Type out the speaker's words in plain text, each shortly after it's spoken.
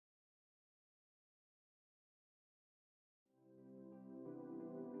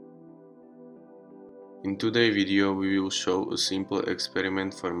In today's video we will show a simple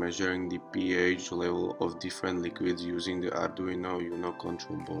experiment for measuring the pH level of different liquids using the Arduino UNO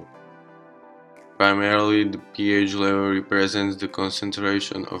control board. Primarily, the pH level represents the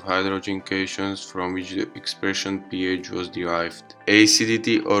concentration of hydrogen cations from which the expression pH was derived.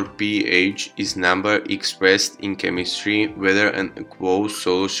 Acidity or pH is number expressed in chemistry whether an aqueous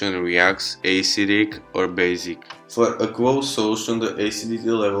solution reacts acidic or basic. For aqueous solution, the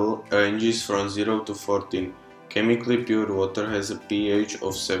acidity level ranges from 0 to 14. Chemically pure water has a pH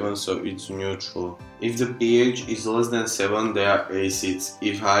of 7, so it's neutral. If the pH is less than 7, they are acids.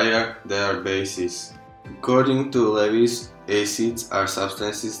 If higher, they are bases. According to Lewis, acids are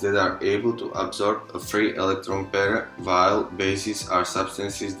substances that are able to absorb a free electron pair, while bases are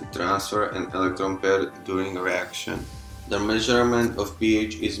substances that transfer an electron pair during a reaction. The measurement of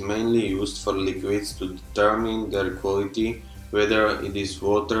pH is mainly used for liquids to determine their quality, whether it is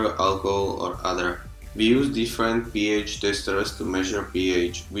water, alcohol, or other. We use different pH testers to measure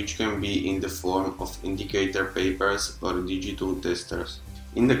pH, which can be in the form of indicator papers or digital testers.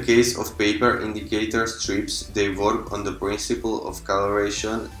 In the case of paper indicator strips, they work on the principle of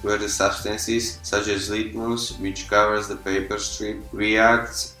coloration, where the substances, such as litmus, which covers the paper strip,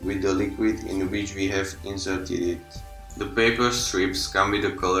 reacts with the liquid in which we have inserted it. The paper strips come with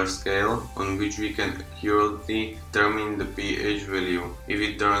a color scale on which we can accurately determine the pH value. If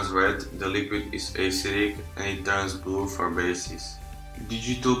it turns red, the liquid is acidic, and it turns blue for bases.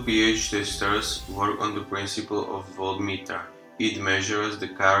 Digital pH testers work on the principle of voltmeter. It measures the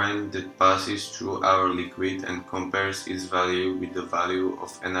current that passes through our liquid and compares its value with the value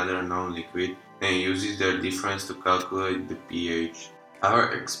of another known liquid and uses their difference to calculate the pH.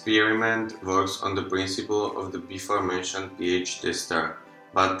 Our experiment works on the principle of the before mentioned pH tester,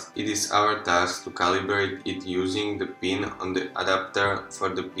 but it is our task to calibrate it using the pin on the adapter for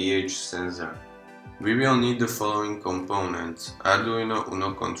the pH sensor. We will need the following components: Arduino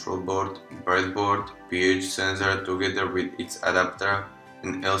UNO control board, breadboard, pH sensor together with its adapter,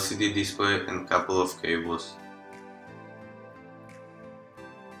 an LCD display and couple of cables.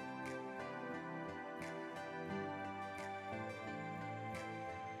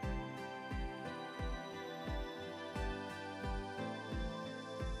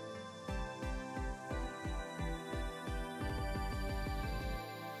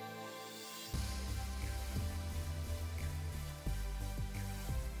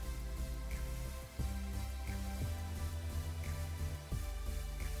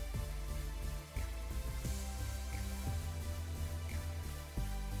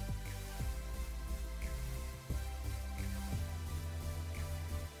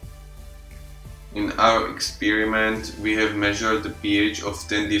 In our experiment, we have measured the pH of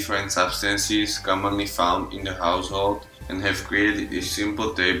 10 different substances commonly found in the household and have created a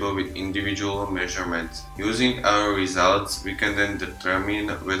simple table with individual measurements. Using our results, we can then determine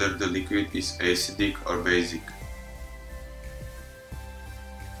whether the liquid is acidic or basic.